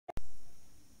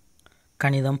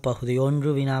கணிதம் பகுதி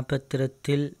 1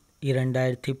 வினாப்பத்திரத்தில்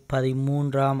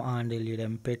 2013ஆம் ஆண்டில்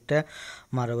இடம்பெற்ற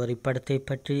மரவரி படத்தை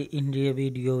பற்றி இன்றைய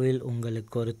வீடியோவில்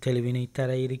உங்களுக்கு ஒரு தெளிவினை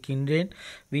தர இருக்கின்றேன்.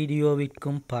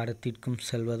 வீடியோவிற்கும் பாடத்திற்கும்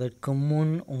செல்வதற்கு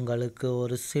முன் உங்களுக்கு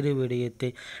ஒரு சிறு விடயத்தை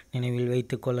நினைவில்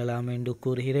வைத்துக் கொள்ளலாம் என்று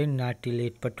கூறுகிறேன். நாட்டில்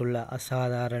ஏற்பட்டுள்ள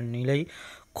அசாதாரண நிலை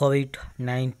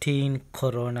COVID-19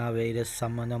 கொரோனா வைரஸ்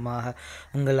சம்பந்தமாக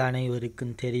உங்கள்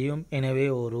அனைவருக்கும் தெரியும். எனவே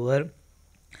ஒருவர்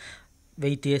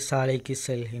வைத்தியசாலைக்கு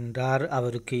செல்கின்றார்.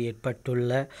 அவருக்கு ஏற்பட்டுள்ள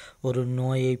ஒரு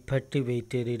நோயை பற்றி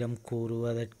வைத்தியரிடம்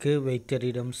கூறுவதற்கு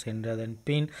வைத்தியரிடம் சென்றதன்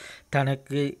பின்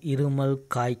தனக்கு இருமல்,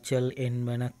 காய்ச்சல்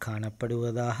என்பன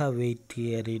காணப்படுவதாக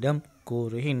வைத்தியரிடம்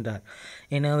கூறுகின்றார்.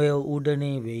 எனவே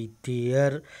உடனே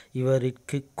வைத்தியர்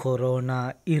இவருக்கு கொரோனா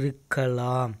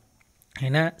இருக்கலாம்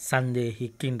என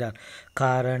சந்தேகிக்கின்றார்.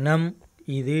 காரணம்,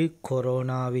 இது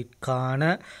கொரோனாவிற்கான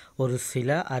ஒரு சில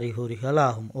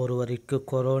அறிகுறிகளாகும். ஒருவருக்கு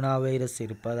கொரோனா வைரஸ்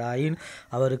இருப்பதாயின்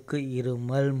அவருக்கு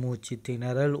இருமல், மூச்சு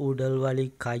திணறல், உடல் வலி,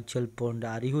 காய்ச்சல் போன்ற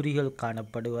அறிகுறிகள்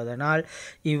காணப்படுவதனால்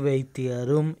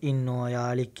இவ்வைத்தியரும்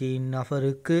இந்நோயாளிக்கு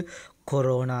இந்நபருக்கு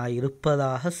கொரோனா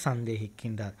இருப்பதாக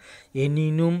சந்தேகிக்கின்றார்.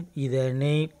 எனினும்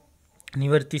இதனை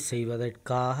நிவர்த்தி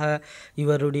செய்வதற்காக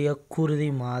இவருடைய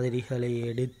குருதி மாதிரிகளை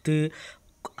எடுத்து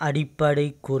அடிப்படை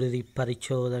குருதி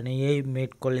பரிசோதனையை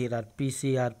மேற்கொள்கிறார்.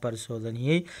 PCR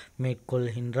பரிசோதனையை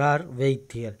மேற்கொள்கின்றார்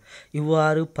வைத்தியர்.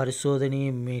 இவ்வாறு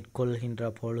பரிசோதனையை மேற்கொள்கின்ற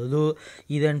பொழுது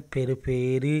இதன்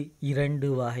பெறுபேறு 2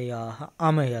 வகையாக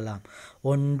அமையலாம்.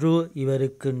 ஒன்று,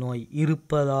 இவருக்கு நோய்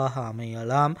இருப்பதாக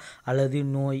அமையலாம், அல்லது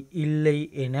நோய் இல்லை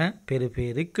என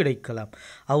பெறுபேறு கிடைக்கலாம்.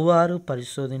 அவ்வாறு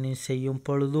பரிசோதனை செய்யும்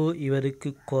பொழுது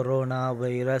இவருக்கு கொரோனா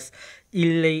வைரஸ்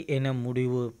இல்லை என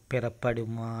முடிவு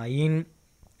பெறப்படுமாயின்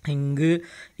இங்கு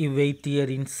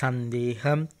இவ்வைத்தியரின்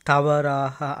சந்தேகம்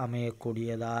தவறாக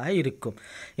அமையக்கூடியதாக இருக்கும்.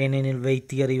 ஏனெனில்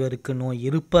வைத்தியர் இவருக்கு நோய்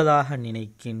இருப்பதாக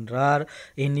நினைக்கின்றார்.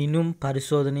 எனினும்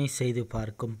பரிசோதனை செய்து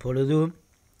பார்க்கும் பொழுது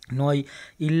நோய்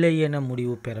இல்லை என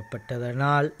முடிவு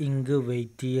பெறப்பட்டதனால் இங்கு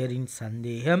வைத்தியரின்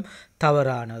சந்தேகம்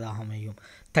தவறானதாக அமையும்.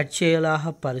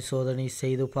 தற்செயலாக பரிசோதனை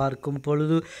செய்து பார்க்கும்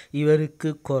பொழுது இவருக்கு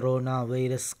கொரோனா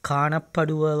வைரஸ்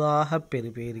காணப்படுவதாக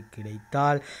பெறுபேறு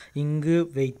கிடைத்தால் இங்கு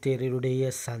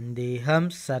வைத்தியருடைய சந்தேகம்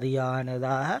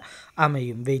சரியானதாக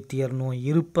அமையும். வைத்தியர் நோய்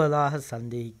இருப்பதாக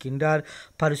சந்தேகிக்கின்றார்.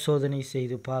 பரிசோதனை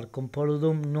செய்து பார்க்கும்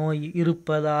பொழுதும் நோய்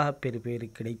இருப்பதாக பெறுபேறு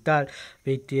கிடைத்தால்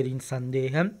வைத்தியரின்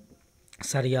சந்தேகம்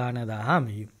சரியானதாக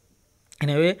அமையும்.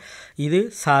 எனவே இது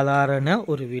சாதாரண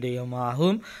ஒரு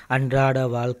விடயமாகும். அன்றாட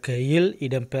வாழ்க்கையில்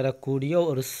இடம்பெறக்கூடிய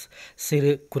ஒரு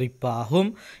சிறு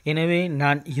குறிப்பாகும். எனவே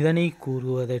நான் இதனை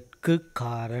கூறுவதற்கு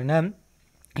காரணம்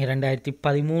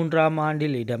 2013ஆம்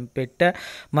ஆண்டில் இடம்பெற்ற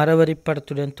மரவரி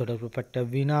படத்துடன் தொடர்புபட்ட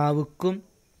வினாவுக்கும்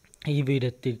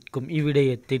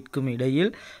இவ்விடயத்திற்கும் இடையில்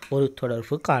ஒரு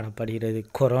தொடர்பு காணப்படுகிறது.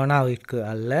 கொரோனாவிற்கு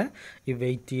அல்ல,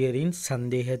 இவ்வைத்தியரின்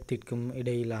சந்தேகத்திற்கும்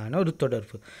இடையிலான ஒரு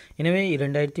தொடர்பு. எனவே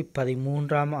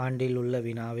 2013ஆம் ஆண்டில் உள்ள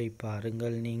வினாவை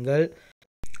பாருங்கள். நீங்கள்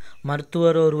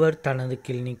மருத்துவர் ஒருவர் தனது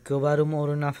கிளினிக்கு வரும்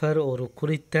ஒரு நபர் ஒரு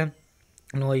குறித்த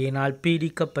நோயினால்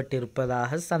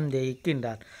பீடிக்கப்பட்டிருப்பதாக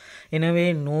சந்தேகிக்கின்றார். எனவே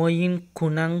நோயின்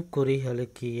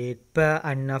குணங்குறிகளுக்கு ஏற்ப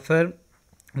அந்நபர்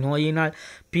நோயினால்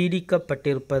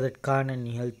பீடிக்கப்பட்டிருப்பதற்கான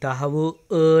நிகழ்தகவு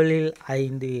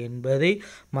 7/5 என்பதை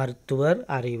மருத்துவர்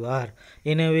அறிவார்.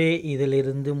 எனவே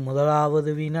இதிலிருந்து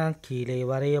முதலாவது வினா கீழே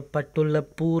வரையப்பட்டுள்ள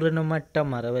பூரணமற்ற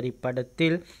மரவரி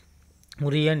படத்தில்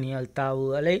உரிய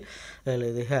நிகழ்தகவுகளை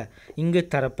எழுதுக. இங்கு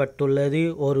தரப்பட்டுள்ளது,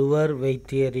 ஒருவர்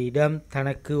வைத்தியரிடம்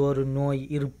தனக்கு ஒரு நோய்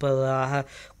இருப்பதாக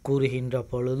கூறுகின்ற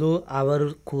பொழுது அவர்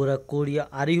கூறக்கூடிய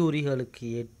அறிகுறிகளுக்கு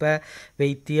ஏற்ப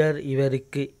வைத்தியர்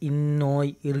இவருக்கு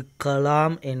இந்நோய்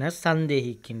இருக்கலாம் என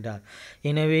சந்தேகிக்கின்றார்.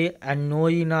 எனவே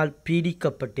அந்நோயினால்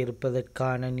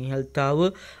பீடிக்கப்பட்டிருப்பதற்கான நிகழ்தகவு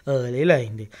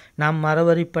 7/5. நாம்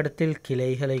மரவரி படத்தில்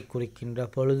கிளைகளை குறிக்கின்ற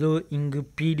பொழுது இங்கு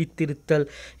பீடித்திருத்தல்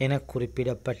என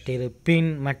குறிப்பிடப்பட்டிருப்பின்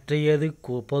மற்றையது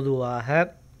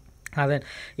பொதுவாக அதன்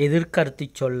எதிர்கருத்து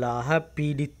சொல்லாக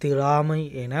பீடித்திராமை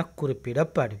என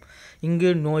குறிப்பிடப்படும். இங்கு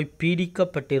நோய்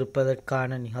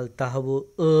பீடிக்கப்பட்டிருப்பதற்கான நிகழ்தகவு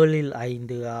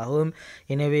 7/5 ஆகும்.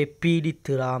 எனவே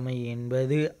பீடித்திராமை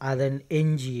என்பது அதன்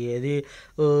எஞ்சியது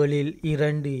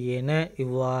 7/2 என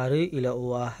இவ்வாறு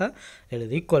இலகுவாக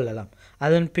எழுதி கொள்ளலாம்.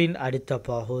 அதன் பின் அடுத்த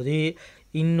பகுதி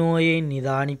இந்நோயை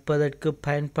நிதானிப்பதற்கு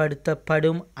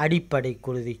பயன்படுத்தப்படும் அடிப்படை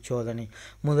குருதி சோதனை.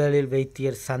 முதலில்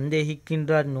வைத்தியர்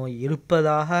சந்தேகிக்கின்றார் நோய்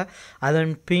இருப்பதாக.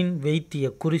 அதன் பின்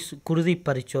வைத்தியர் குருதி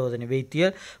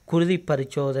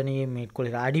பரிசோதனையை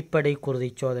மேற்கொள்கிறார். அடிப்படை குருதி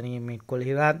சோதனையை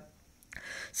மேற்கொள்கிறார்.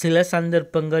 சில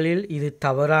சந்தர்ப்பங்களில் இது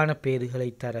தவறான பெயர்களை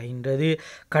தருகின்றது.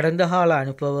 கடந்த கால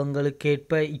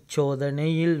அனுபவங்களுக்கேற்ப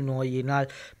இச்சோதனையில் நோயினால்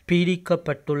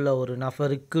பீடிக்கப்பட்டுள்ள ஒரு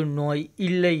நபருக்கு நோய்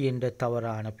இல்லை என்ற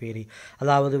தவறான பேரி.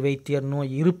 அதாவது வைத்தியர்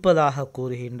நோய் இருப்பதாக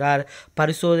கூறுகின்றார்,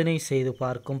 பரிசோதனை செய்து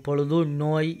பார்க்கும் பொழுது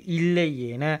நோய் இல்லை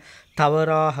என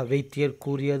தவறாக வைத்தியர்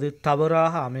கூறியது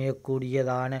தவறாக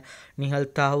அமையக்கூடியதான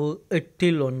நிகழ்தகவு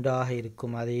 8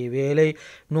 இருக்கும். அதேவேளை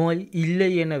நோய் இல்லை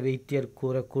என வைத்தியர்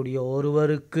கூறக்கூடிய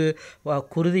ஒருவருக்கு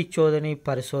குருதி சோதனை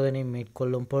பரிசோதனை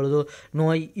மேற்கொள்ளும் பொழுது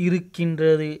நோய்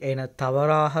இருக்கின்றது என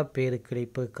தவறாக பேறு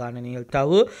கிடைப்பதற்கான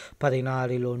நிகழ்தகவு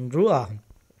 16 ஆகும்.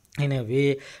 எனவே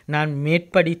நான்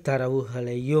மேற்படி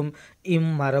தரவுகளையும்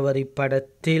இம்மரவரி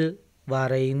படத்தில்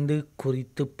வரைந்து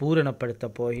குறித்து பூரணப்படுத்த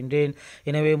போகின்றேன்.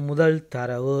 எனவே முதல்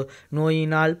தரவு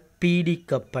நோயினால்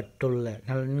பீடிக்கப்பட்டுள்ள,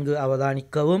 நன்கு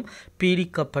அவதானிக்கவும்,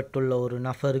 பீடிக்கப்பட்டுள்ள ஒரு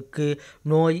நபருக்கு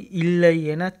நோய் இல்லை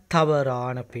என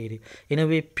தவறான பேரு.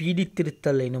 எனவே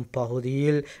பீடித்திருத்தல் எனும்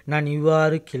பகுதியில் நான்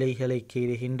இவ்வாறு கிளைகளை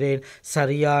கீறுகின்றேன்.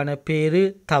 சரியான பேரு,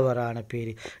 தவறான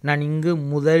பேரு. நான் இங்கு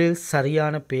முதலில்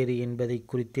சரியான பேரு என்பதை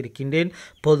குறித்திருக்கின்றேன்.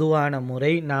 பொதுவான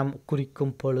முறை நாம்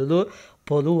குறிக்கும் பொழுது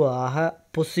பொதுவாக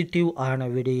பொசிட்டிவ் ஆன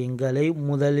விடயங்களை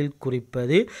முதலில்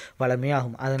குறிப்பது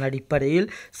வழமையாகும். அதன் அடிப்படையில்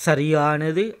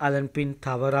சரியானது அதன் பின்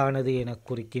தவறானது என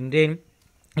குறிக்கின்றேன்.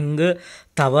 இங்கு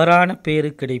தவறான பேரு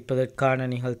கிடைப்பதற்கான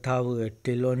நிகழ்தகவு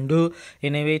 8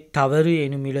 எனவே தவறு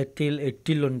எனும் இடத்தில்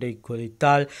 8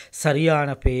 குறித்தால்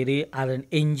சரியான பேரு அதன்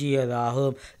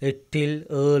எஞ்சியதாகும்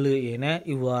 8 என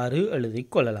இவ்வாறு எழுதி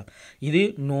கொள்ளலாம். இது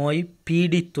நோய்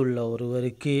பீடித்துள்ள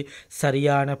ஒருவருக்கு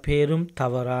சரியான பேரும்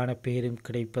தவறான பேரும்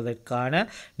கிடைப்பதற்கான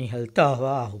நிகழ்தகவு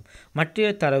ஆகும்.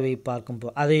 மற்ற தரவை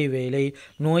பார்க்கும்போது அதேவேளை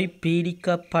நோய்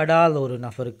பீடிக்கப்படாத ஒரு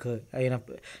நபருக்கு,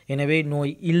 எனவே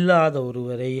நோய் இல்லாத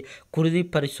ஒருவரை குருதி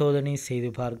பரிசோதனை செய்து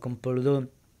பார்க்கும் பொழுது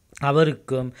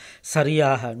அவருக்கும்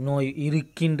சரியாக நோய்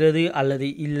இருக்கின்றது அல்லது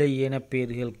இல்லை என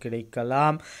பேர்கள்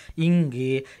கிடைக்கலாம்.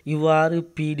 இங்கு இவ்வாறு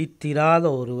பீடித்திராத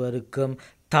ஒருவருக்கும்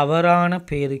தவறான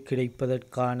பேரு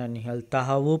கிடைப்பதற்கான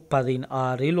நிகழ்தகவு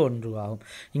 16 ஆகும்.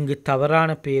 இங்கு தவறான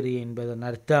பேரு என்பதன்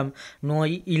அர்த்தம்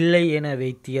நோய் இல்லை என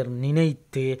வைத்தியர்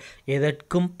நினைத்து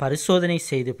எதற்கும் பரிசோதனை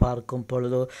செய்து பார்க்கும்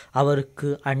பொழுதோ அவருக்கு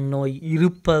அந்நோய்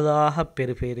இருப்பதாக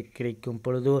பெறுபேறு கிடைக்கும்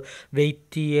பொழுதோ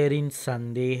வைத்தியரின்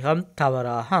சந்தேகம்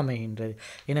தவறாக அமைகின்றது.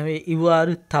 எனவே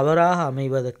இவ்வாறு தவறாக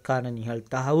அமைவதற்கான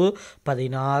நிகழ்தகவு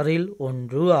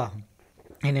 16 ஆகும்.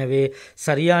 எனவே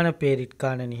சரியான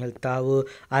பேரிற்கான நிகழ்தகவு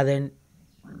அதன்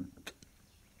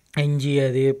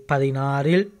எஞ்சியது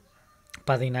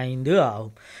 16-15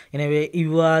 ஆகும். எனவே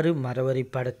இவ்வாறு மரவரி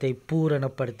படத்தை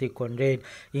பூரணப்படுத்தி கொண்டேன்.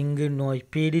 இங்கு நோய்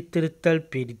பீடித்திருத்தல்,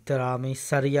 பீடித்தராமை,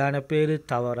 சரியான பேரு,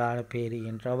 தவறான பேரு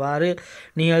என்றவாறு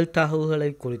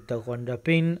நிகழ்தகவுகளை குறித்து கொண்ட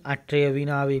பின் அற்றைய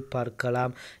வினாவை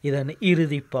பார்க்கலாம். இதன்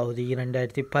இறுதி பகுதி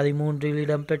 2013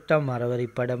 இடம்பெற்ற மரவரி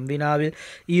படம் வினாவில்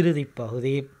இறுதி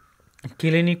பகுதி.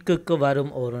 கிளினிக்கு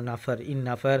வரும் ஒரு நபர்,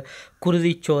 இந்நபர்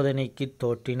குருதி சோதனைக்கு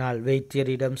தோற்றினால்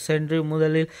வைத்தியரிடம் சென்று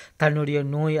முதலில் தன்னுடைய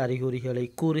நோய் அறிகுறிகளை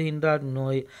கூறுகின்றார்.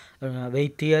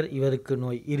 வைத்தியர் இவருக்கு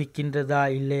நோய் இருக்கின்றதா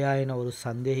இல்லையா என ஒரு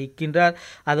சந்தேகிக்கின்றார்.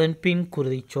 அதன் பின்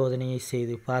குருதி சோதனையை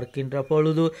செய்து பார்க்கின்ற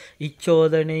பொழுது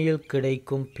இச்சோதனையில்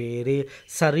கிடைக்கும் பேரு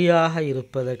சரியாக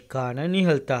இருப்பதற்கான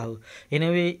நிகழ்தகவு.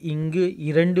 எனவே இங்கு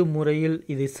 2 முறையில்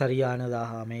இது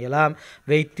சரியானதாக அமையலாம்.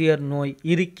 வைத்தியர் நோய்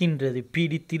இருக்கின்றது,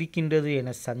 பீடித்திருக்கின்றது என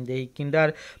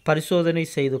சந்தேகிக்கின்றார். பரிசோதனை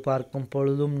செய்து பார்க்கும்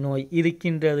பொழுதும் நோய்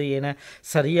இருக்கின்றது என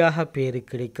சரியாக பேரு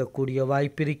கிடைக்கக்கூடிய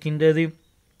வாய்ப்பு இருக்கின்றது.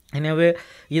 எனவே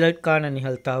இதற்கான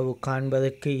நிகழ்தகவு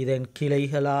காண்பதற்கு இதன்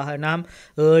கிளைகளாக நாம்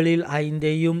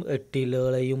 7-5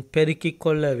 8-7 பெருக்கிக்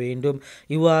கொள்ள வேண்டும்.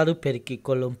 இவ்வாறு பெருக்கிக்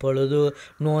கொள்ளும் பொழுது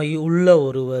நோய் உள்ள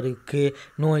ஒருவருக்கு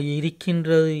நோய்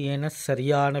இருக்கின்றது என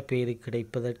சரியான பேரு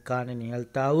கிடைப்பதற்கான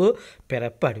நிகழ்தகவு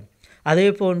பெறப்படும். அதே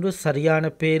போன்று சரியான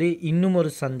பேரு இன்னும் ஒரு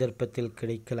சந்தர்ப்பத்தில்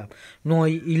கிடைக்கலாம்.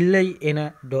 நோய் இல்லை என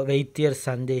வைத்தியர்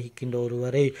சந்தேகிக்கின்ற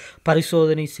ஒருவரை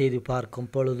பரிசோதனை செய்து பார்க்கும்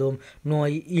பொழுதும்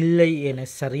நோய் இல்லை என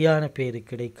சரியான பேரு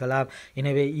கிடைக்கலாம்.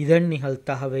 எனவே இதன்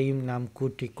நிகழ்தகவையும் நாம்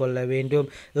கூட்டிக் கொள்ள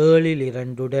வேண்டும்.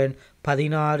 7-2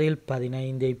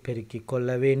 16-15 பெருக்கிக்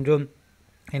கொள்ள வேண்டும்.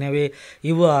 எனவே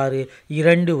இவ்வாறு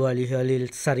 2 வழிகளில்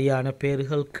சரியான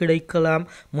பேர்கள் கிடைக்கலாம்.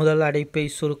 முதல் அடைப்பை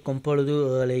சுருக்கும் பொழுது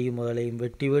 7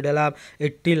 வெட்டிவிடலாம்.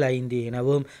 8-5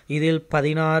 எனவும், இதில்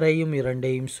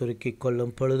 16-2 சுருக்கிக்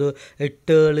கொள்ளும் பொழுது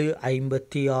 8-7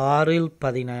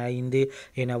 56-15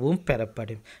 எனவும்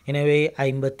பெறப்படும். எனவே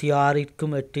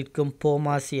 56ற்கும் 8ற்கும்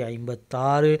போமாசி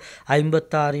 56,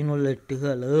 56னுள்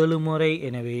 8கள் 7 முறை.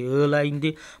 எனவே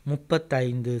 7-5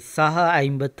 35 சக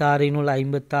 56னுள்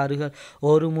 56கள்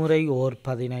ஒரு முறை ஓர்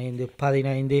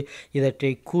 15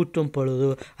 இதற்றை கூட்டும் பொழுது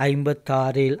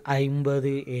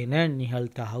 56-50 என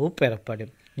நிகழ்தகவு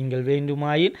பெறப்படும். நீங்கள்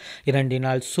வேண்டுமாயின்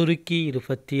 2 சுருக்கி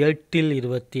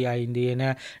 28-25 என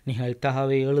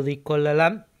நிகழ்தகவை எழுதி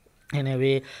கொள்ளலாம்.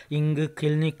 எனவே இங்கு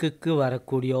கிளினிக்கு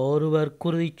வரக்கூடிய ஒருவர்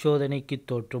குருதிச் சோதனைக்கு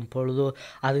தோற்றும் பொழுது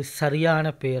அது சரியான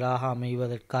பெயராக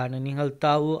அமைவதற்கான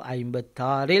நிகழ்தகவு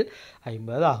 56இல்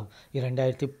 50 ஆகும்.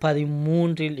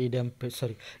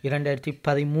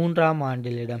 2013ஆம்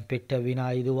ஆண்டில் இடம்பெற்ற வினா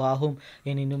இதுவாகும்.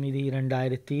 எனினும் இது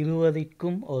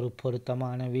 2020க்கும் ஒரு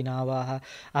பொருத்தமான வினாவாக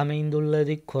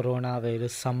அமைந்துள்ளது. கொரோனா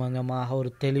வைரஸ் சம்பந்தமாக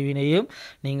ஒரு தெளிவினையும்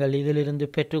நீங்கள் இதிலிருந்து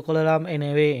பெற்றுக்கொள்ளலாம்.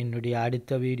 எனவே என்னுடைய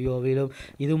அடுத்த வீடியோவிலும்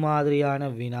இது மாதிரியான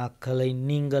வினாக்களை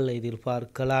நீங்கள்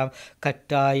எதிர்பார்க்கலாம்.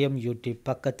 கட்டாயம் யூடியூப்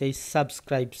பக்கத்தை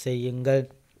சப்ஸ்கிரைப் செய்யுங்கள்.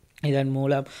 இதன்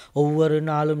மூலம் ஒவ்வொரு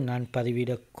நாளும் நான்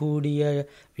பதிவிடக்கூடிய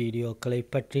வீடியோக்களை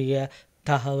பற்றிய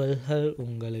தகவல்கள்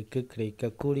உங்களுக்கு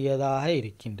கிடைக்கக்கூடியதாக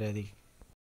இருக்கின்றது.